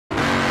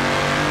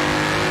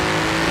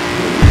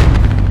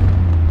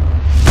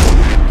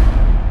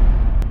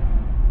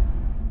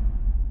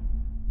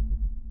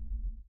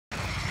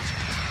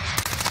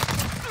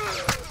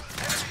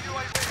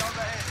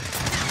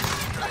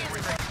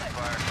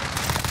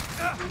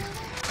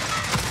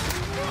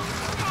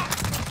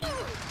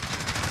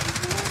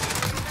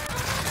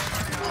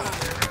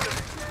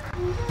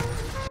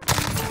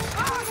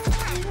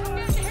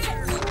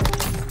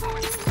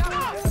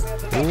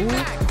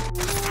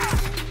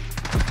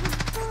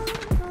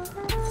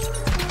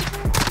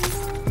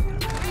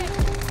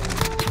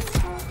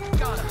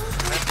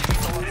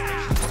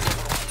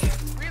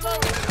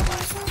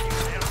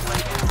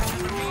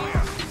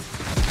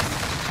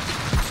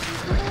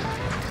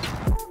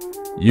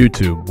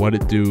YouTube, what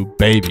it do,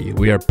 baby?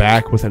 We are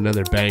back with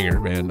another banger,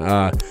 man.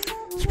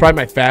 It's probably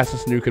my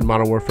fastest nuke in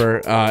Modern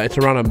Warfare. It's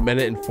around 1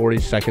 minute and 40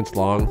 seconds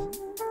long.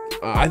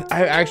 I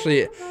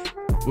actually,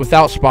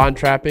 without spawn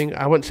trapping,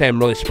 I wouldn't say I'm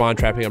really spawn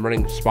trapping. I'm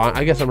running spawn.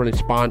 I guess I'm running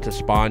spawn to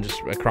spawn, just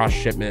across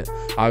shipment.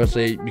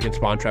 Obviously, you can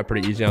spawn trap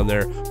pretty easy on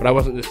there, but I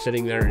wasn't just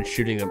sitting there and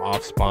shooting them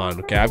off spawn.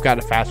 Okay, I've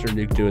gotten a faster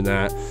nuke doing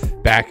that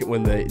back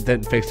when they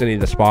didn't fix any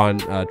of the spawn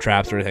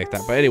traps or anything like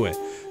that. But anyway,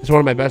 it's one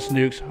of my best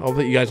nukes.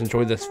 Hopefully you guys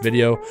enjoyed this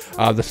video.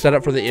 The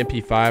setup for the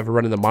MP5, we're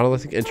running the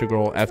monolithic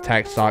integral,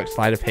 F-tac stock,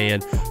 sleight of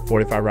hand,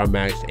 45 round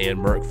max, and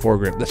Merc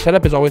foregrip. The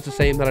setup is always the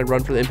same that I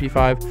run for the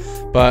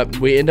MP5, but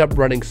we end up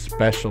running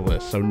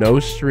specialists, so no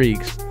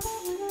streaks,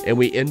 and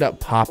we end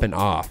up popping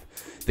off.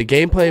 The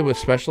gameplay with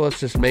specialists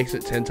just makes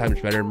it 10 times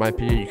better in my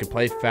opinion. You can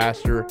play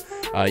faster,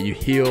 you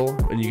heal,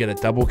 and you get a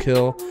double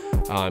kill.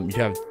 You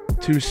have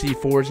 2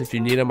 C4s if you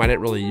need them. I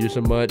didn't really use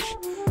them much.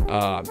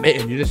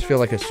 Man, you just feel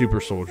like a super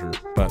soldier.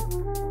 But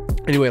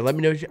anyway, let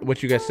me know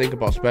what you guys think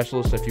about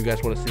specialists. If you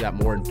guys want to see that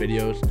more in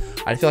videos,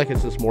 I feel like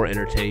it's just more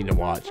entertaining to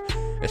watch,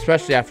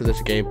 especially after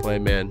this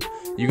gameplay, man.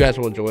 You guys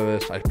will enjoy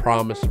this, I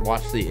promise.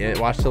 Watch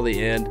till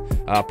the end.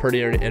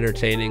 Pretty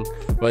entertaining.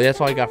 But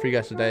that's all I got for you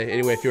guys today.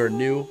 Anyway, if you're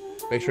new,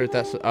 make sure to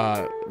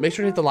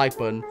hit the like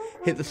button,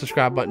 hit the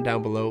subscribe button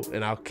down below,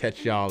 and I'll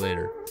catch y'all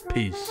later.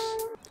 Peace.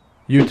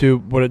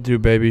 YouTube, what it do,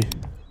 baby?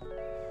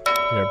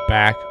 We're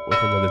back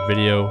with another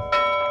video.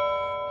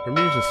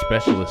 Remember, use a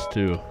specialist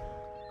too.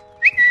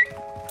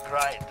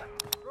 Right.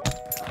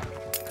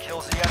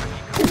 Kills the enemy.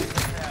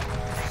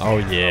 Oh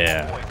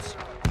yeah.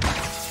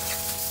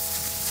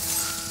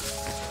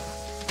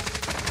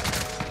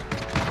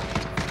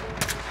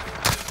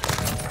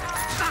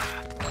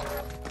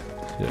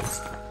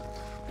 Yes.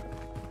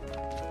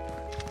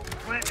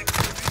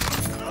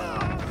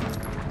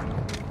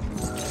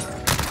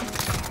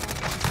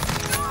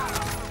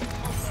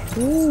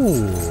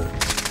 Ooh.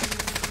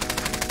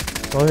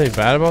 The only thing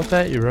bad about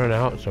that, you run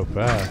out so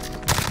fast.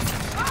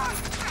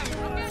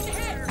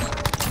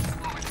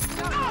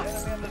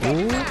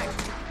 Ooh.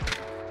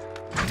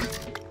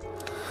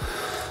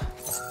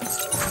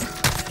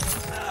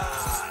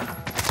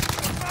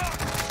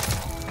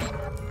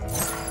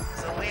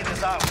 The lead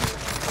is out.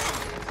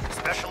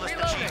 Specialist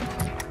achieved.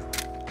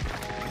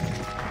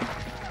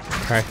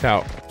 Cracked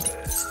out.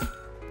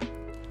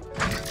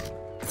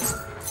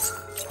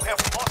 We have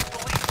lost the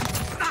lead.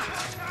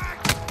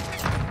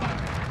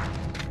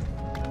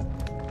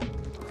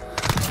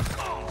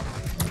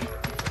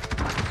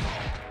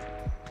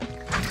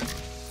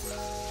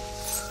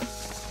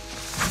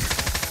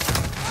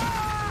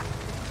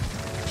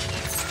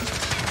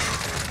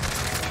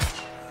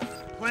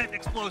 Plant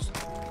explosive.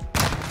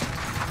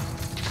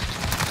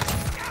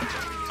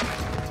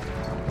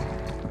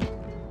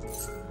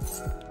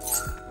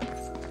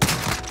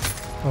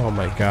 Oh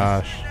my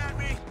gosh.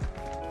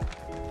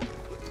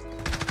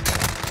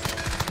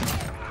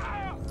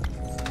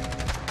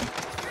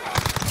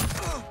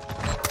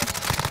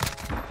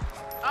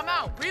 I'm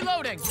out.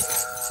 Reloading.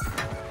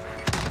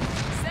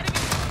 Setting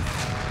it.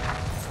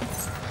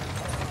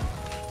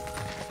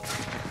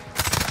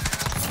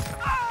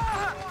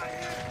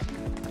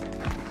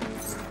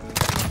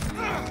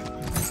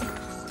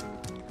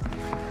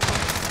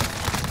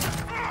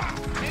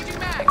 Changing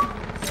mag.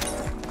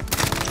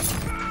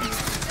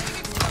 Setting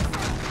explosive.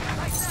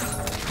 Right now.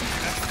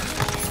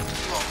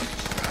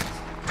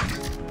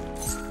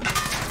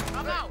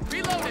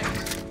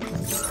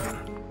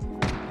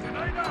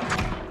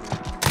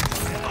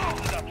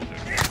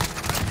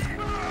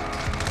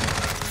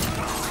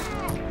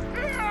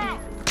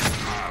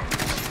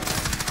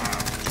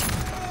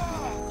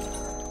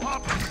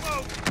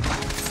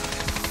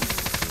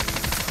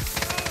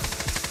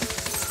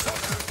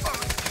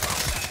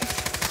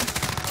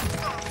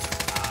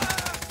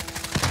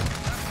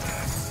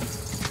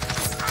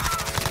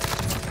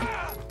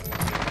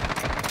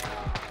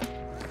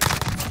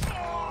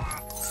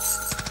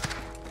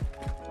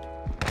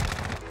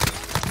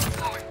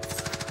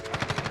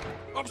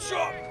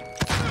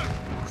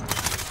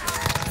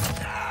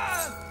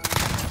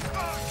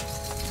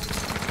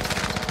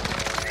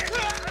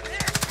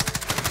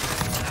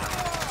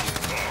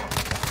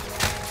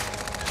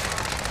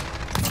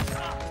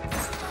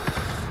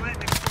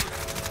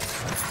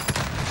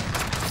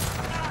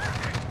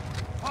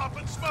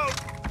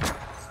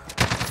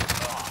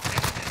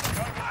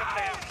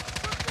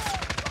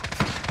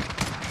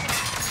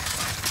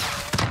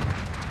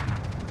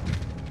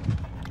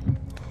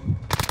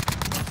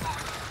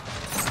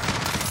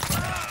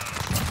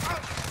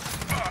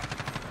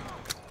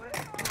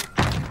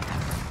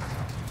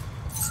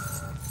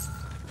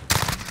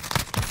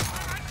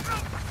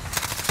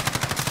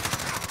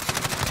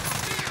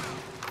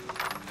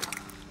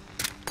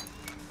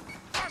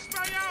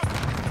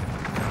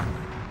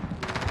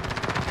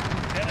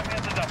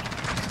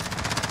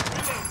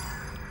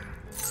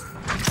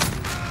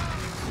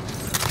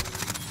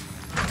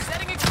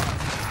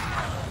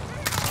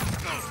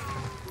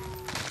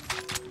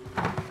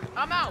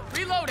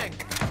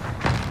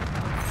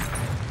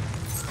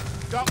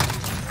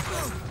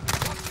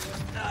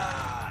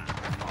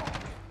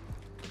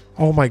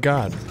 Oh my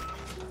god.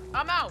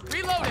 I'm out.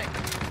 Reloading.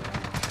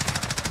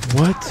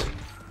 What?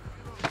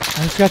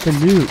 I just got the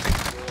nuke.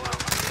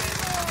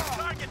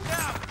 Target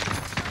down.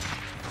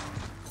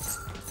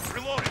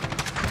 Reloading.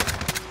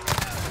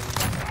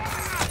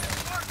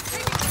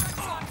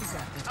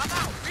 I'm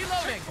out.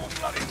 Reloading.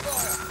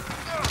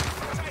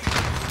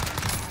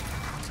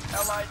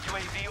 Allied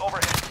UAV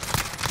overhead.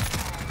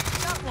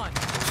 Got one.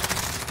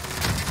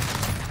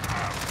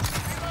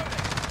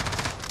 Reloading.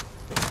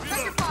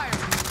 Second fire.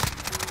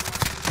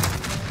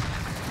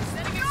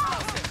 Sending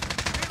explosive.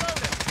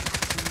 Reloading.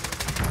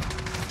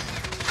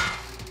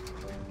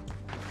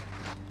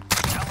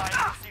 Allied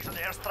precision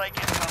airstrike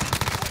incoming.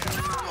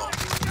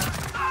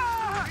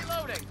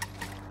 Reloading.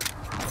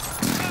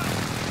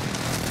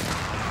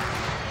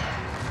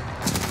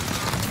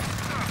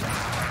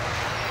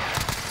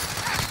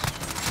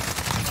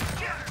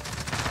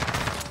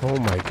 Oh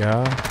my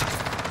god.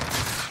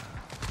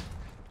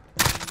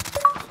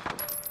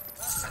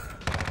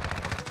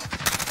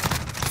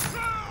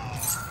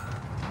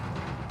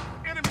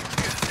 Enemy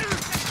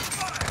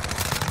fire.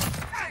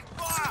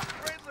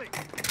 Friendly.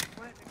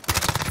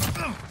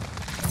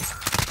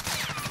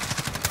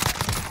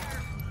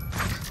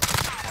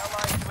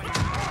 Allied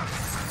UAV.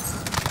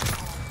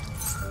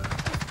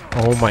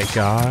 Oh my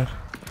god.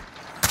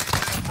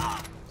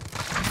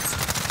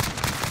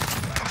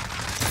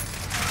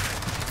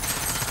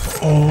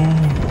 Oh.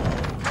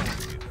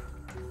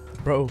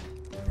 Bro.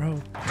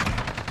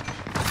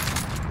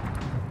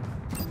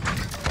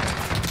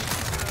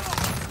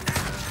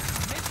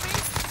 Hit me.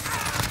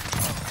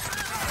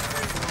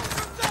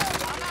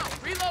 I'm out.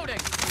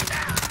 Reloading.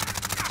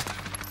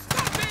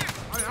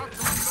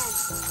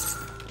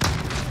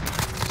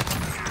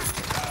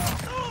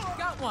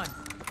 Got one.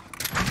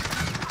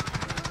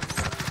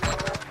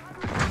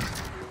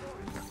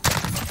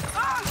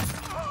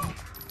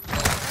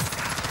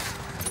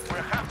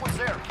 We're halfway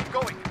there. Keep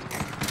going.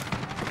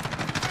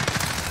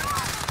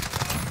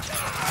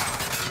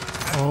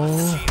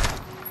 Oh.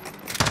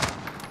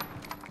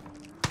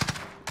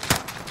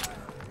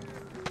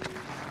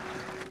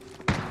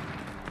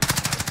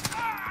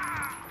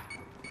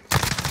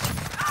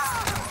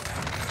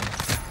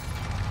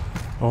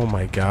 Oh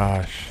my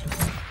gosh.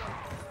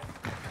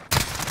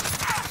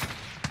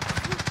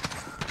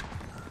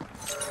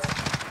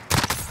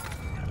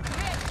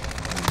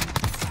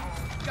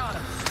 Got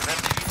him.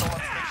 Friendly vehicle on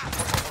station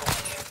for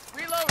overwatch.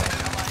 Reloading.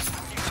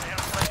 Precision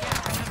airstrike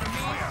incoming.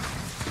 Fire.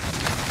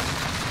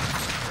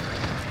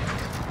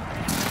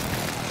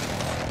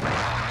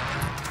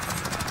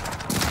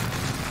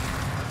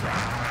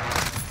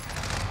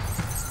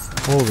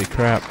 Holy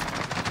crap. We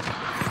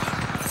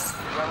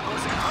are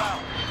losing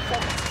ground.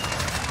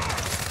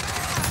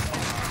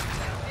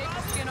 Take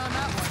the skin on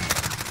that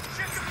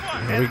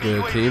one. Are we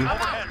good, team? I'm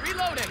out.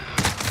 Reloading.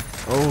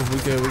 Oh, we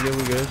good. We are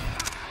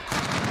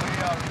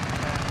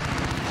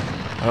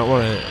I don't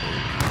want to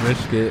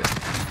risk it.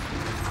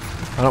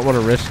 I don't want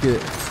to risk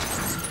it.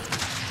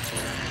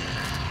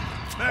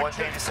 one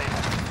day disabled.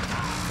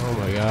 Oh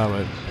my god,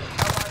 man.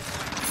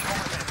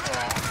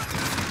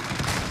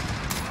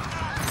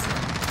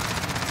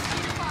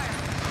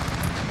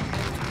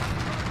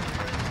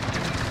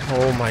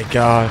 Oh my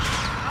gosh.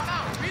 I'm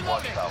out.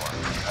 Reloading.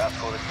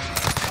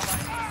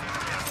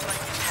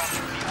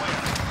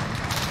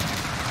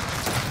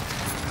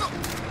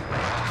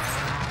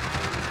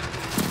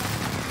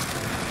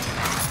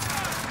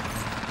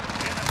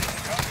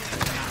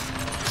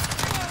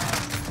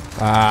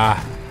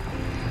 Ah.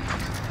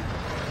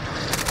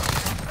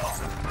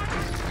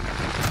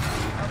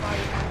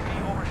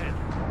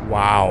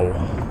 Wow.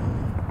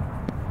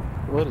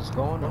 What is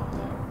going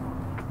on?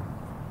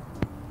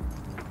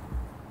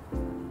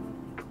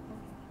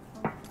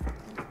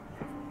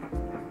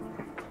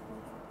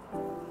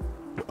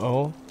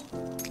 Oh.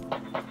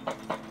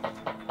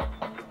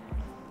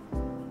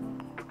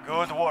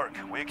 Good work.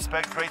 We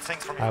expect great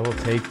things from you. I will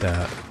take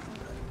that.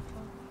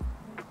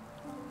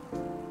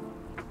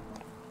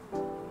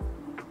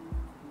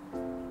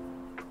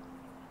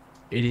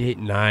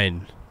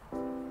 $88.9.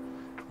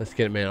 Let's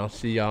get it, man. I'll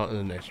see y'all in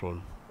the next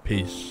one.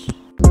 Peace.